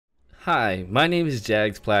Hi, my name is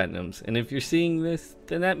Jagz Platinums, and if you're seeing this,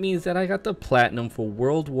 then that means that I got the platinum for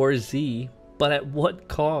World War Z, but at what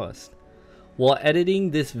cost? While editing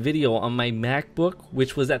this video on my MacBook,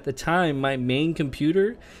 which was at the time my main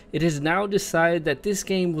computer, it has now decided that this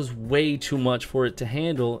game was way too much for it to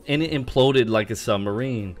handle, and it imploded like a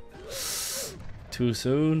submarine. Too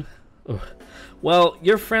soon? Ugh. Well,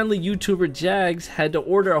 your friendly YouTuber Jagz had to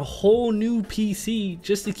order a whole new PC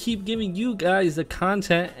just to keep giving you guys the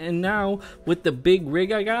content, and now with the big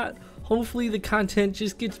rig I got, hopefully the content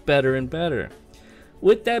just gets better and better.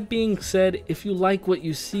 With that being said, if you like what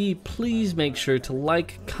you see, please make sure to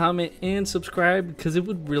like, comment, and subscribe because it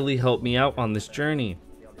would really help me out on this journey.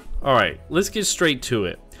 Alright, let's get straight to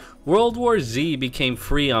it. World War Z became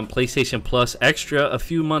free on PlayStation Plus Extra a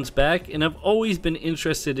few months back, and I've always been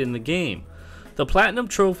interested in the game. The Platinum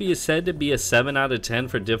Trophy is said to be a 7 out of 10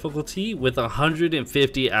 for difficulty with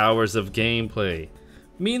 150 hours of gameplay.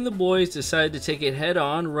 Me and the boys decided to take it head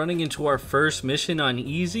on, running into our first mission on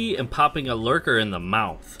easy and popping a lurker in the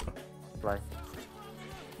mouth.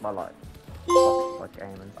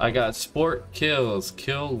 I got sport kills,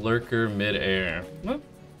 kill lurker midair. Well,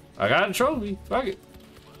 I got a trophy, fuck it.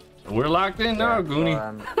 We're locked in now, Goonie.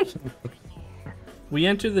 We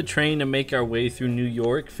enter the train to make our way through New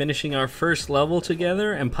York, finishing our first level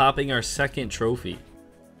together and popping our second trophy.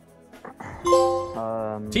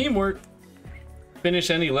 Teamwork. Finish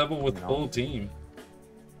any level with full team.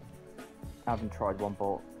 I haven't tried one,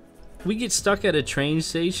 but we get stuck at a train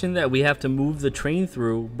station that we have to move the train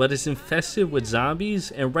through, but it's infested with zombies,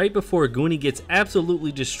 and right before Goonie gets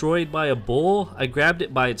absolutely destroyed by a bull, I grabbed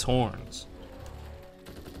it by its horns.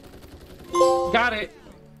 Got it!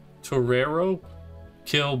 Torero.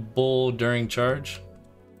 Kill bull during charge.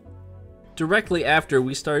 Directly after,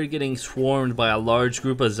 we started getting swarmed by a large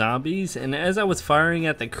group of zombies, and as I was firing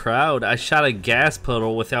at the crowd, I shot a gas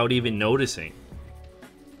puddle without even noticing.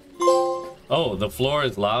 Oh, the floor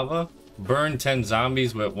is lava? Burn 10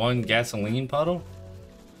 zombies with 1 gasoline puddle?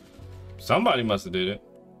 Somebody must have did it.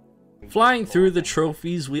 Flying through the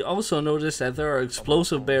trophies, we also noticed that there are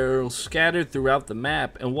explosive barrels scattered throughout the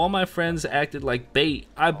map, and while my friends acted like bait,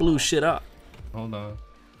 I blew shit up. Hold on.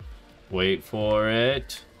 Wait for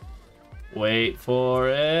it. Wait for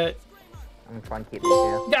it. I'm trying to keep it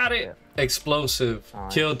here. Got it! Yeah. Explosive. Right.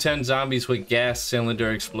 Kill 10 zombies with gas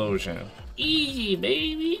cylinder explosion. Easy,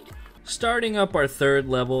 baby! Starting up our third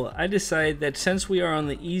level, I decided that since we are on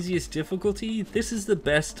the easiest difficulty, this is the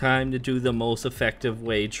best time to do the most effective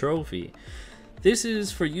way trophy. This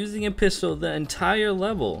is for using a pistol the entire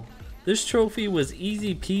level. This trophy was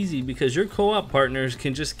easy peasy because your co-op partners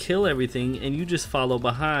can just kill everything and you just follow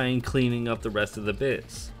behind cleaning up the rest of the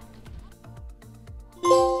bits.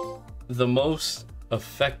 The most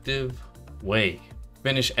effective way.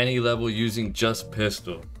 Finish any level using just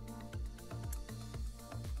pistol.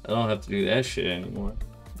 I don't have to do that shit anymore.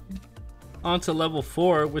 On to level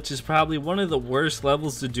 4, which is probably one of the worst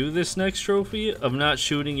levels to do this next trophy of not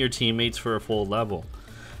shooting your teammates for a full level.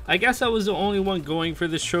 I guess I was the only one going for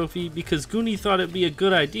this trophy because Goonie thought it'd be a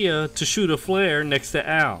good idea to shoot a flare next to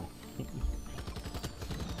Al.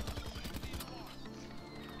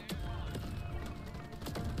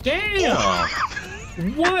 Damn!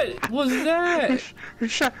 What was that? Who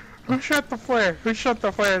shot the flare? Who shot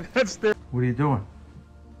the flare? That's there. What are you doing?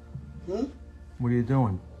 Hmm? What are you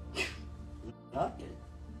doing? Nothing.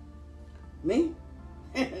 Me?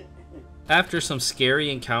 After some scary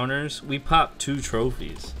encounters, we popped 2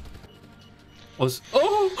 trophies.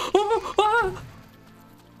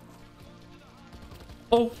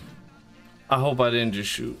 Oh! I hope I didn't just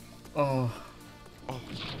shoot. Oh.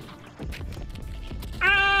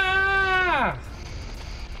 Ah!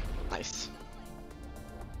 Nice.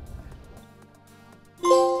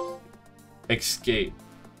 Escape.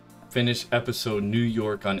 Finish episode New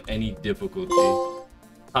York on any difficulty.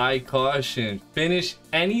 High caution. Finish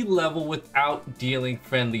any level without dealing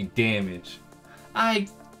friendly damage. I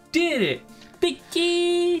did it!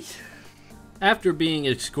 Bickies! After being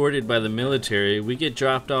escorted by the military, we get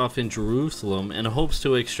dropped off in Jerusalem in hopes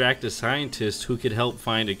to extract a scientist who could help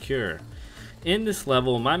find a cure. In this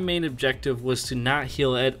level, my main objective was to not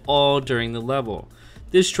heal at all during the level.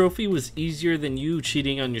 This trophy was easier than you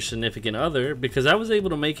cheating on your significant other because I was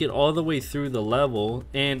able to make it all the way through the level,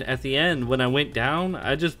 and at the end when I went down,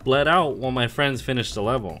 I just bled out while my friends finished the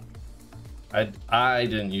level. I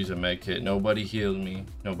didn't use a med kit. Nobody healed me.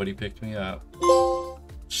 Nobody picked me up.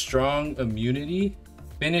 Strong immunity.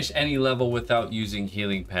 Finish any level without using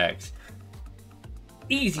healing packs.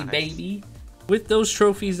 Easy, baby. With those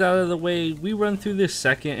trophies out of the way, we run through the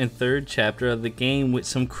second and third chapter of the game with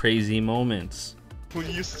some crazy moments. Who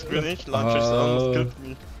used grenade launchers almost killed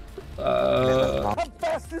me.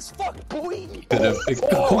 as fuck, boy.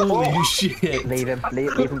 Holy shit. Leave him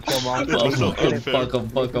kill Mo.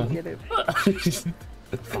 Fuck him. Get him. Should've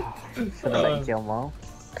let him kill Mo.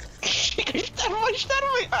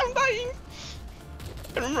 I'm dying.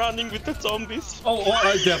 I'm running with the zombies. Oh,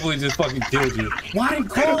 I definitely just fucking killed you. Why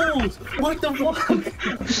close? What the fuck?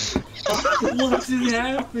 What just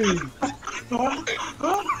happened?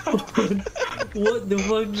 What the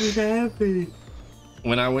fuck just happened?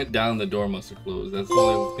 When I went down, the door must have closed. That's the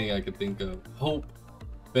only thing I could think of. Hope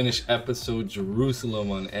finish episode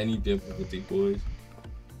Jerusalem on any difficulty, boys.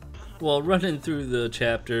 While running through the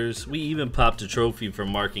chapters, we even popped a trophy for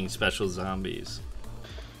marking special zombies.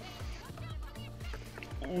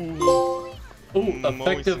 Ooh,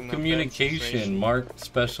 effective communication. Mark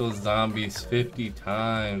special zombies 50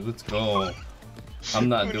 times. Let's go. I'm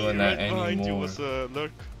not doing that anymore.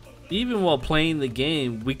 Even while playing the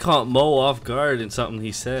game, we caught Mo off guard in something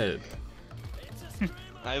he said.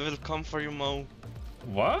 I will come for you, Mo.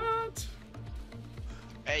 What?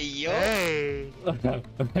 Hey, yo. Hey.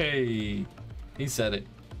 Hey. He said it.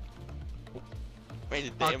 Wait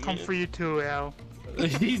a I'll damn come minute. for you too, Al.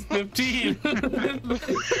 He's 15.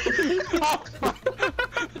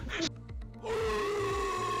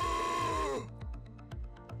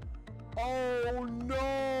 Oh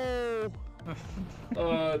no!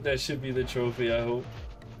 That should be the trophy, I hope.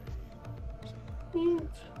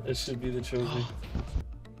 That should be the trophy.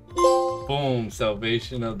 Boom,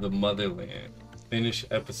 Salvation of the Motherland. Finish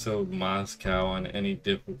episode Moscow on any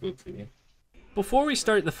difficulty. Before we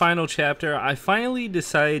start the final chapter, I finally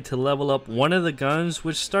decided to level up one of the guns,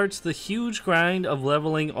 which starts the huge grind of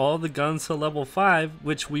leveling all the guns to level 5,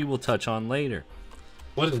 which we will touch on later.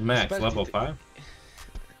 What is max? Level 5?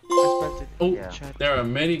 Oh, Yeah. there are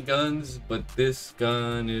many guns, but this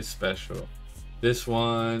gun is special. This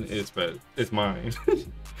one is better. It's mine.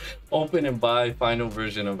 Open and buy final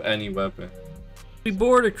version of any weapon. We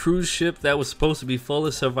boarded a cruise ship that was supposed to be full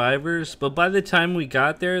of survivors, but by the time we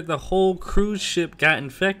got there, the whole cruise ship got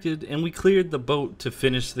infected and we cleared the boat to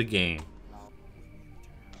finish the game.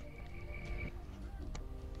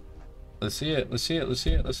 Let's see it, let's see it, let's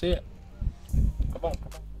see it, let's see it. Come on,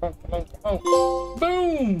 come on, come on, come on.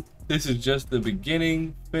 Boom! This is just the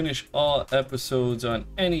beginning. Finish all episodes on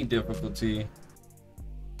any difficulty.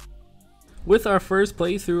 With our first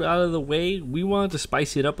playthrough out of the way, we wanted to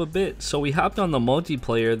spice it up a bit, so we hopped on the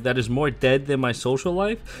multiplayer that is more dead than my social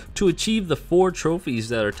life to achieve the 4 trophies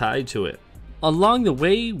that are tied to it. Along the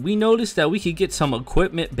way, we noticed that we could get some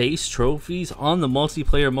equipment-based trophies on the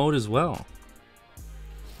multiplayer mode as well.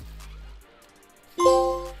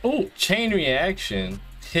 Oh, chain reaction.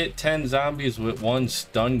 Hit 10 zombies with 1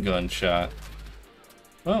 stun gun shot.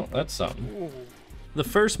 Well, that's something. Ooh. The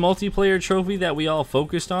first multiplayer trophy that we all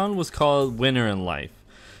focused on was called Winner in Life.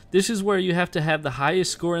 This is where you have to have the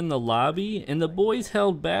highest score in the lobby, and the boys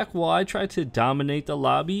held back while I tried to dominate the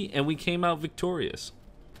lobby, and we came out victorious.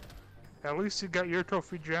 At least you got your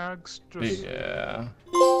trophy, Jagz. Just... Yeah.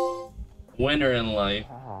 Winner in Life.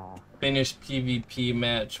 Oh. Finish PvP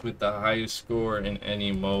match with the highest score in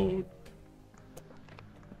any mode.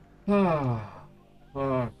 Oh,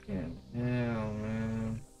 fucking hell,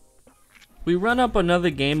 man. We run up another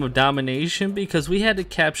game of domination because we had to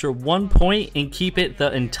capture 1 point and keep it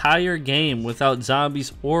the entire game without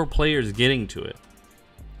zombies or players getting to it.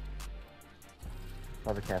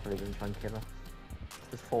 I'll be careful, he doesn't try and kill her.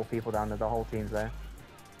 There's 4 people down there, the whole team's there.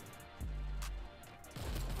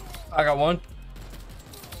 I got 1,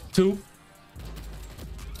 2,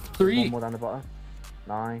 3. 1 more down the bottom.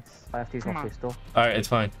 Nice. I have to use my pistol. Alright, it's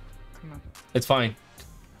fine. Come on. It's fine.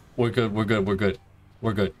 We're good, we're good, we're good.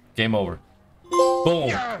 We're good. Game over. Boom.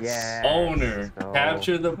 Yeah. Owner. Let's go.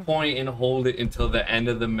 Capture the point and hold it until the end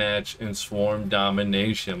of the match in swarm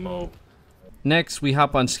domination mode. Next, we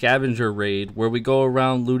hop on Scavenger Raid, where we go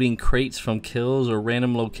around looting crates from kills or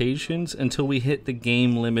random locations until we hit the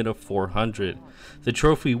game limit of 400. The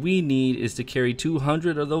trophy we need is to carry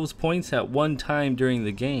 200 of those points at one time during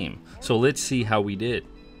the game. So let's see how we did.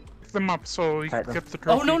 Pick them up so you Take can them. get the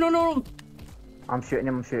trophy. Oh, no, no, no! I'm shooting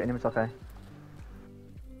him, it's okay.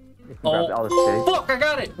 You can Oh, grab the others too. fuck, I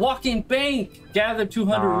got it! Walking bank! Gather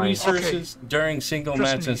 200 Nice. resources during single Just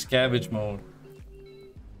match me. and scavenge mode.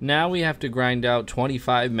 Now we have to grind out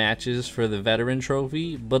 25 matches for the veteran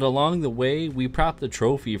trophy, but along the way, we prop the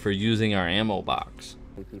trophy for using our ammo box.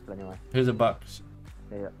 2 people anyway. Here's a box.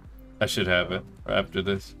 Yeah, I should have it after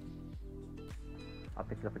this. I'll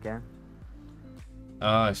pick it up again.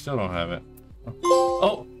 I still don't have it.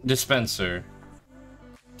 Oh, dispenser.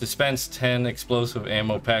 Dispense 10 explosive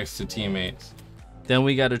ammo packs to teammates. Then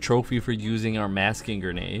we got a trophy for using our masking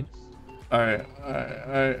grenade. Alright.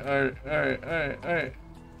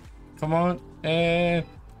 Come on. And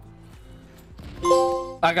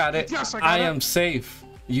I got it. Yes, I am safe.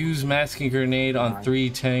 Use masking grenade on 3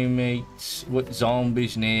 teammates with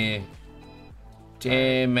zombies near.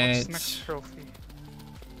 Damn What's it. next trophy?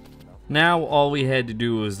 Now all we had to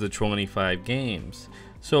do was the 25 games.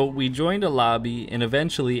 So we joined a lobby and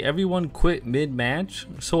eventually everyone quit mid-match,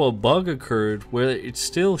 so a bug occurred where it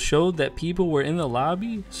still showed that people were in the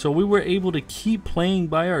lobby, so we were able to keep playing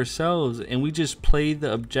by ourselves and we just played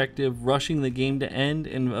the objective, rushing the game to end,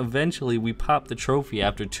 and eventually we popped the trophy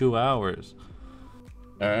after 2 hours.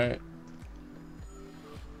 Alright.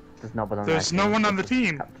 There's no one on the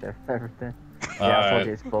team. Capture everything. Yeah, I told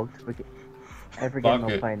you it's bugged. Every game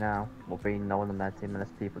we'll play now will be no one on that team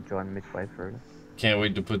unless people join midway through. Can't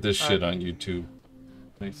wait to put this shit on YouTube.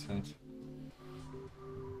 Makes sense.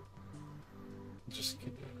 Just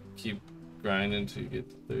keep grinding until you get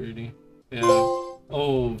to 30. Yeah.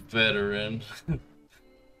 Oh, veteran.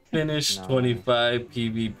 Finish 25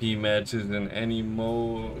 PvP matches in any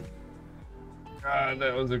mode. God,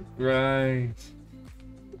 that was a grind.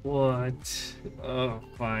 What? Oh,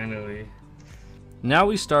 finally. Now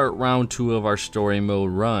we start round 2 of our story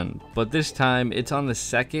mode run, but this time it's on the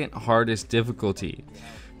second hardest difficulty.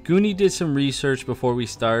 Goonie did some research before we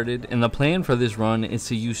started, and the plan for this run is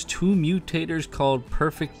to use 2 mutators called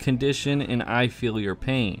Perfect Condition and I Feel Your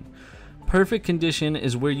Pain. Perfect Condition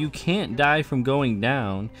is where you can't die from going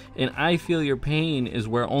down, and I Feel Your Pain is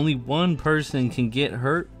where only one person can get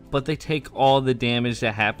hurt, but they take all the damage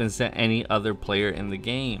that happens to any other player in the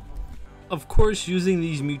game. Of course, using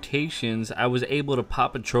these mutations, I was able to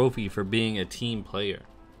pop a trophy for being a team player.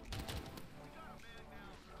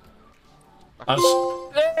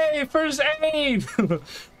 Hey, first aid!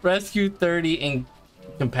 Rescue 30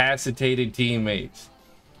 incapacitated teammates.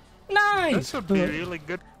 Nice! This would be really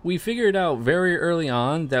good. We figured out very early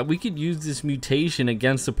on that we could use this mutation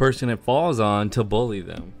against the person it falls on to bully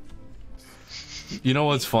them. You know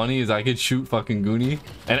what's funny is I could shoot fucking Goonie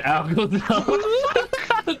and Al goes down.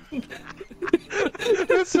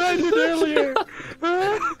 That's what I did earlier.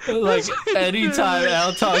 Like anytime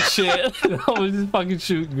Al talks shit, I was just fucking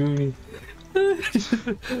shoot Goonie.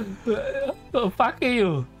 Oh, fuck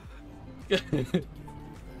you.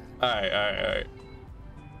 Alright.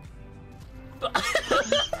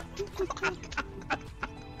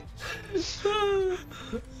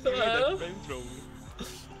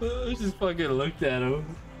 I just fucking looked at him.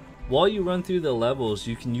 While you run through the levels,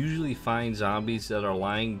 you can usually find zombies that are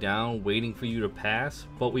lying down waiting for you to pass,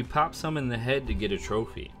 but we pop some in the head to get a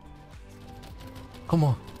trophy. Come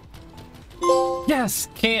on. Yes!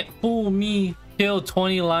 Can't fool me. Kill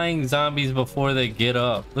 20 lying zombies before they get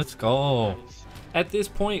up. Let's go. At this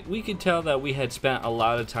point, we could tell that we had spent a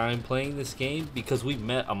lot of time playing this game because we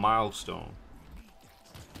met a milestone.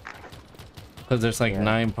 Because there's like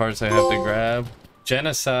 9 parts I have to grab.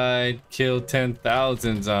 Genocide, kill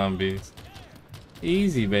 10,000 zombies.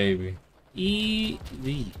 Easy, baby.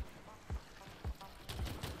 Easy.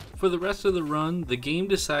 For the rest of the run, the game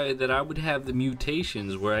decided that I would have the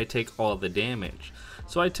mutations where I take all the damage.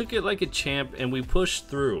 So I took it like a champ and we pushed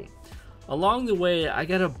through. Along the way, I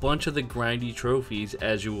got a bunch of the grindy trophies,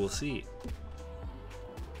 as you will see.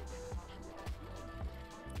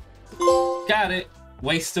 Got it.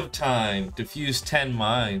 Waste of time. Defuse 10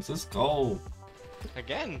 mines. Let's go.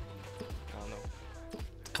 Again? Oh no.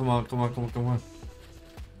 Come on.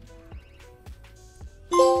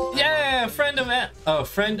 Yeah,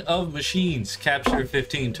 friend of machines. Capture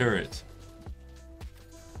 15 turrets.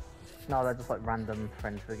 No, they're just like random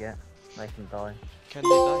friends we get. They can die. Can they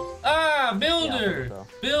die? Ah, builder! Yeah,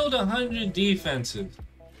 Build 100 defenses.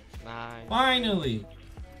 Nice. Finally.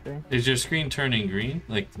 See? Is your screen turning green?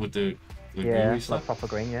 Like with the Yeah, gooey like stuff? proper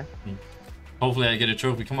green, yeah. Hopefully I get a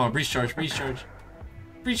trophy. Come on, breach charge. Breach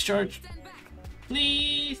charge.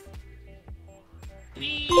 Please.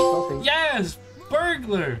 Trophy. Yes!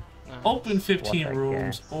 Burglar! Open 15 What I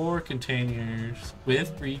rooms guess. or containers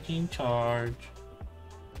with breaching charge.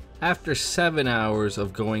 After 7 hours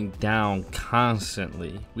of going down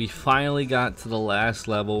constantly, we finally got to the last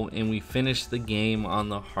level and we finished the game on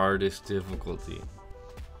the hardest difficulty.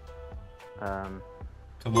 Um,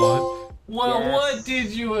 Come on. Well, Yes. what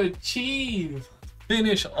did you achieve?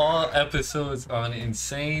 Finish all episodes on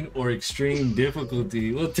insane or extreme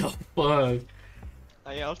difficulty. What the fuck?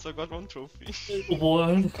 I also got 1 trophy.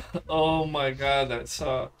 What? Oh my god, that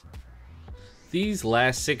sucked. These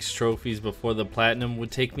last 6 trophies before the platinum would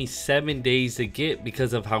take me 7 days to get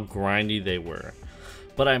because of how grindy they were.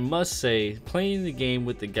 But I must say, playing the game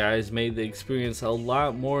with the guys made the experience a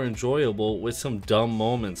lot more enjoyable with some dumb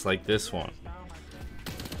moments like this one.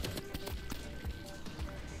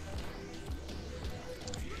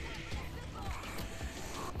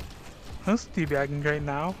 That's teabagging right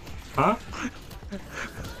now. Huh?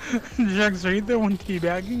 Jagz, are you the one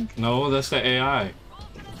teabagging? No, that's the AI.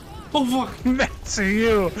 Oh fuck! That's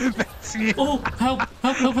you! That's you! Oh, help!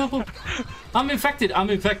 Help! Help! Help! Help! I'm infected! I'm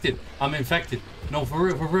infected! I'm infected! No,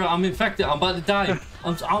 for real, I'm infected. I'm about to die.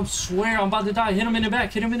 I swear I'm about to die. Hit him in the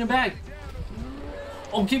back. Hit him in the back.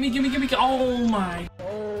 Oh, gimme! Oh my!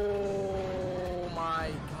 Oh my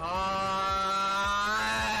god!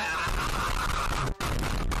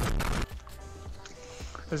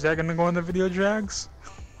 Is that gonna go in the video, Jagz?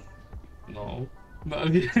 No. Yeah.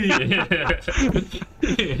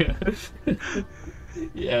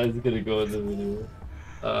 Yeah, it's gonna go in the video.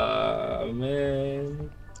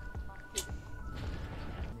 Man.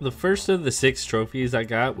 The first of the 6 trophies I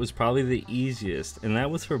got was probably the easiest, and that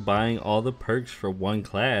was for buying all the perks for one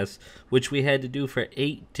class, which we had to do for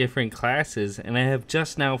 8 different classes, and I have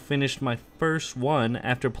just now finished my first one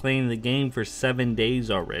after playing the game for 7 days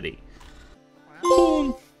already.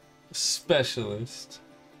 Boom! Specialist.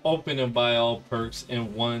 Open and buy all perks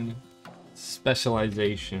in one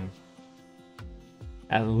specialization.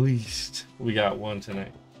 At least we got one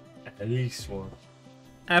tonight. At least one.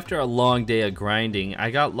 After a long day of grinding, I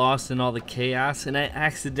got lost in all the chaos and I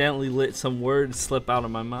accidentally let some words slip out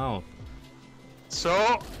of my mouth.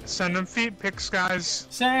 So, send him feet pics, guys.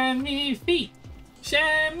 Send me feet!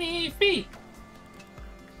 Send me feet!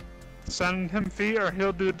 Send him feet or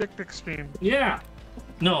he'll do a dick stream. Yeah!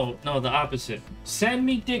 No, the opposite. Send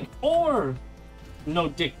me dick or no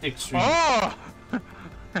dick stream. Oh!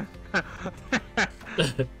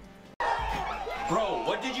 Bro,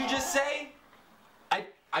 what did you just say?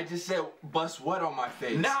 I just said bust what on my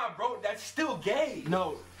face? Nah, bro, that's still gay.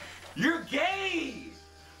 No. You're gay!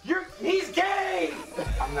 He's gay!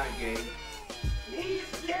 I'm not gay. He's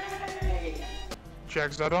gay!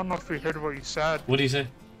 Jagz, I don't know if you heard what you said. What did he say?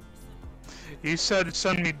 You said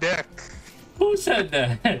send me dick. Who said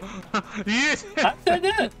that? You I said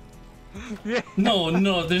that? Yeah. No,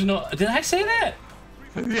 there's no... Did I say that?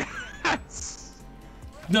 Yes!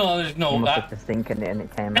 No, there's no... You must have just thinking it and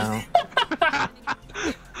it came out.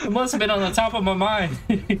 It must have been on the top of my mind.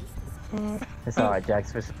 It's alright,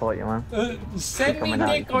 Jagz, we support you, man. Send me Coming out,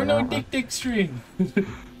 dick or coming no out, dick stream.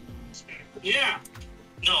 Yeah.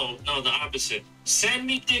 No, the opposite. Send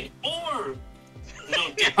me dick or no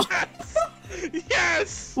dick.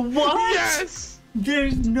 Yes! What? Yes!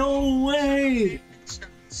 There's no way.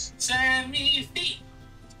 Send me feet.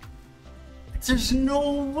 There's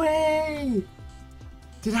no way.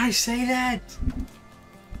 Did I say that?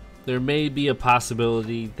 There may be a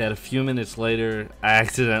possibility that a few minutes later, I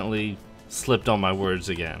accidentally slipped on my words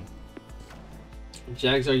again.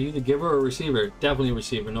 Jagz, are you the giver or receiver? Definitely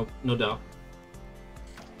receiver, no doubt.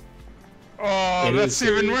 Oh, that's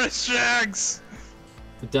even worse, Jagz!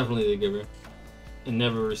 Definitely the giver. And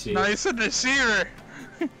never receiver. No, you said receiver!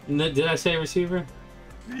 Did I say receiver?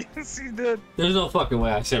 Yes, you did. There's no fucking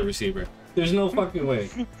way I said receiver. There's no fucking way.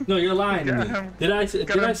 No, you're lying to me. Did I say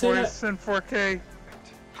that? In 4K.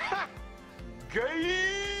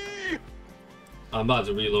 Gay! I'm about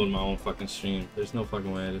to reload my own fucking stream. There's no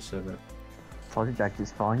fucking way I just said that. Told you, Jagz,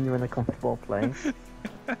 it's fine. You're in a comfortable place.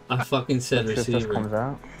 I fucking said Just receiver. comes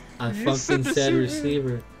out. I fucking said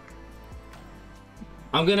receiver.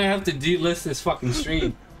 I'm gonna have to delist this fucking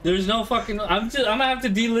stream. There's no fucking... I'm gonna have to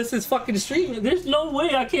delist this fucking stream. There's no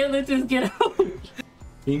way I can't let this get out.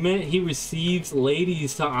 He meant he receives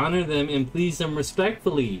ladies to honor them and please them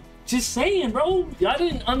respectfully. Just saying, bro. I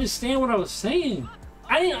didn't understand what I was saying.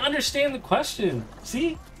 I didn't understand the question.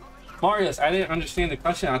 See? Marius, I didn't understand the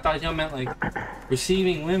question. I thought y'all meant like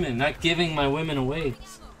receiving women, not giving my women away.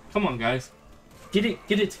 Come on, guys. Get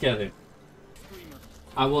it together.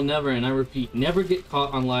 I will never, and I repeat, never get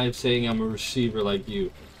caught on live saying I'm a receiver like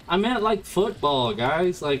you. I meant like football,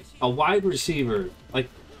 guys. Like a wide receiver. Like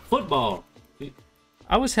football.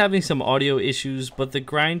 I was having some audio issues, but the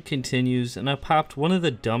grind continues, and I popped one of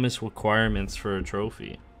the dumbest requirements for a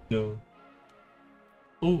trophy. No.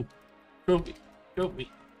 Ooh. Trophy.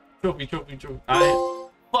 I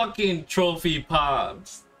fucking trophy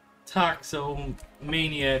pops. Toxo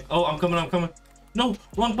maniac. Oh, I'm coming. No,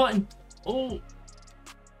 wrong button. Oh.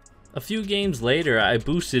 A few games later, I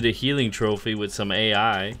boosted a healing trophy with some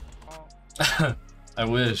AI. I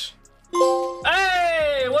wish.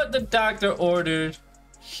 Hey, what the doctor ordered.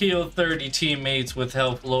 Heal 30 teammates with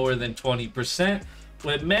health lower than 20%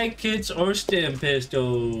 with med kits or stim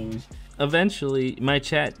pistols. Eventually, my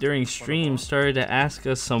chat during stream started to ask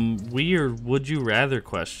us some weird would you rather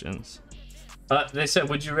questions. They said,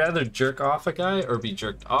 would you rather jerk off a guy or be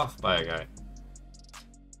jerked off by a guy?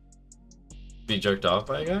 Be jerked off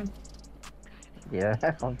by a guy? Yeah,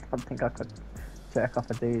 I don't think I could jerk off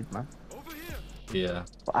a dude, man. Yeah.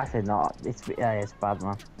 But I say not. It's bad,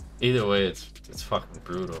 man. Either way, it's fucking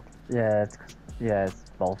brutal. Yeah, it's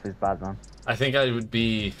both is bad, man. I think I would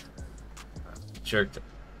be jerked.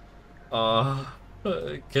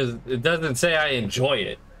 Because it doesn't say I enjoy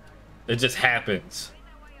it. It just happens.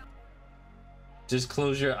 Just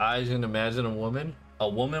close your eyes and imagine a woman. A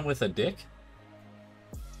woman with a dick?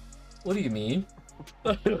 What do you mean?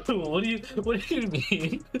 What do you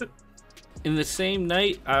mean? In the same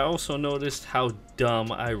night, I also noticed how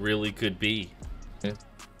dumb I really could be.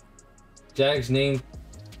 Jagz named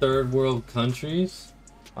third world countries.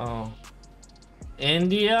 Oh.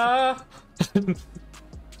 India?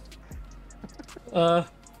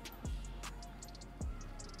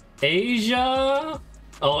 Asia?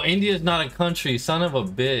 Oh, India's not a country, son of a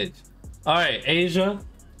bitch. Alright, Asia.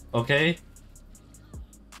 Okay.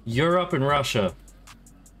 Europe and Russia.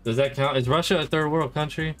 Does that count? Is Russia a third world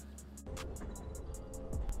country?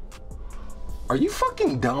 Are you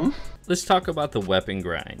fucking dumb? Let's talk about the weapon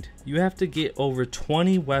grind. You have to get over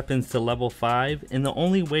 20 weapons to level 5, and the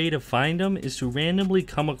only way to find them is to randomly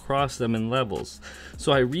come across them in levels.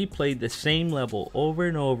 So I replayed the same level over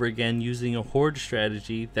and over again using a horde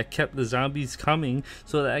strategy that kept the zombies coming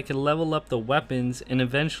so that I could level up the weapons, and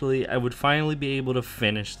eventually I would finally be able to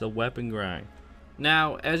finish the weapon grind.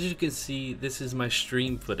 Now, as you can see, this is my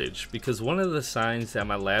stream footage, because one of the signs that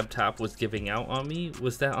my laptop was giving out on me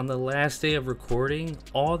was that on the last day of recording,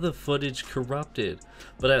 all the footage corrupted,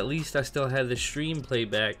 but at least I still had the stream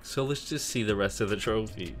playback, so let's just see the rest of the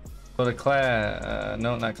trophy. Go to class,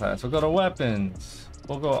 no, not class, we'll go to weapons.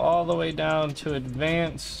 We'll go all the way down to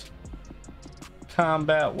advanced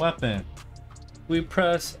combat weapon. We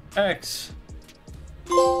press X.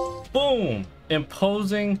 Boom!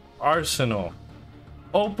 Imposing arsenal.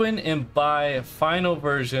 Open and buy final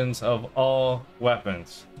versions of all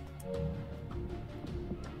weapons.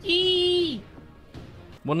 Eee!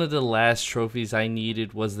 One of the last trophies I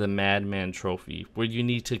needed was the Madman trophy, where you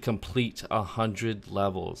need to complete 100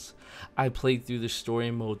 levels. I played through the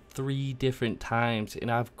story mode 3 different times,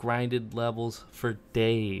 and I've grinded levels for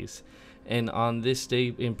days. And on this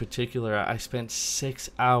day in particular, I spent 6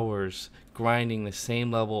 hours grinding the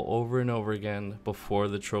same level over and over again before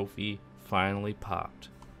the trophy finally popped.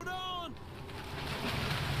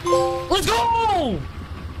 Let's go!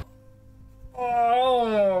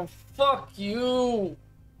 Oh, fuck you.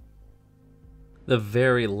 The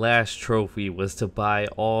very last trophy was to buy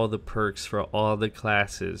all the perks for all the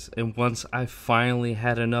classes, and once I finally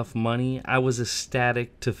had enough money, I was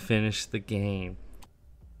ecstatic to finish the game.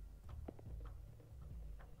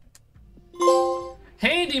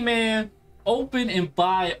 Handyman, open and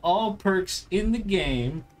buy all perks in the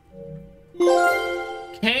game.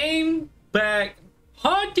 Came back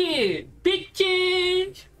haunted,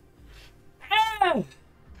 bitches. Ah.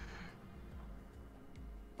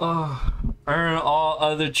 Oh, earn all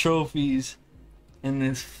other trophies in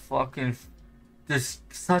this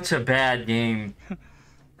such a bad game.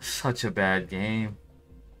 Such a bad game.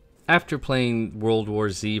 After playing World War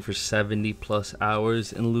Z for 70+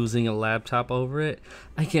 hours and losing a laptop over it,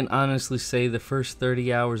 I can honestly say the first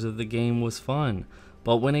 30 hours of the game was fun.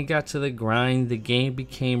 But when it got to the grind, the game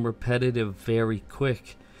became repetitive very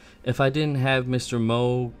quick. If I didn't have Mr.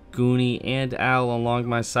 Mo, Goonie, and Al along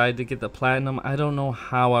my side to get the platinum, I don't know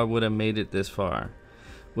how I would have made it this far.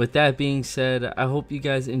 With that being said, I hope you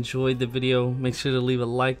guys enjoyed the video. Make sure to leave a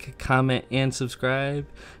like, comment, and subscribe.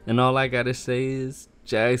 And all I gotta say is,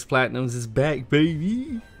 Jagz Platinums is back,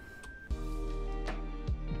 baby!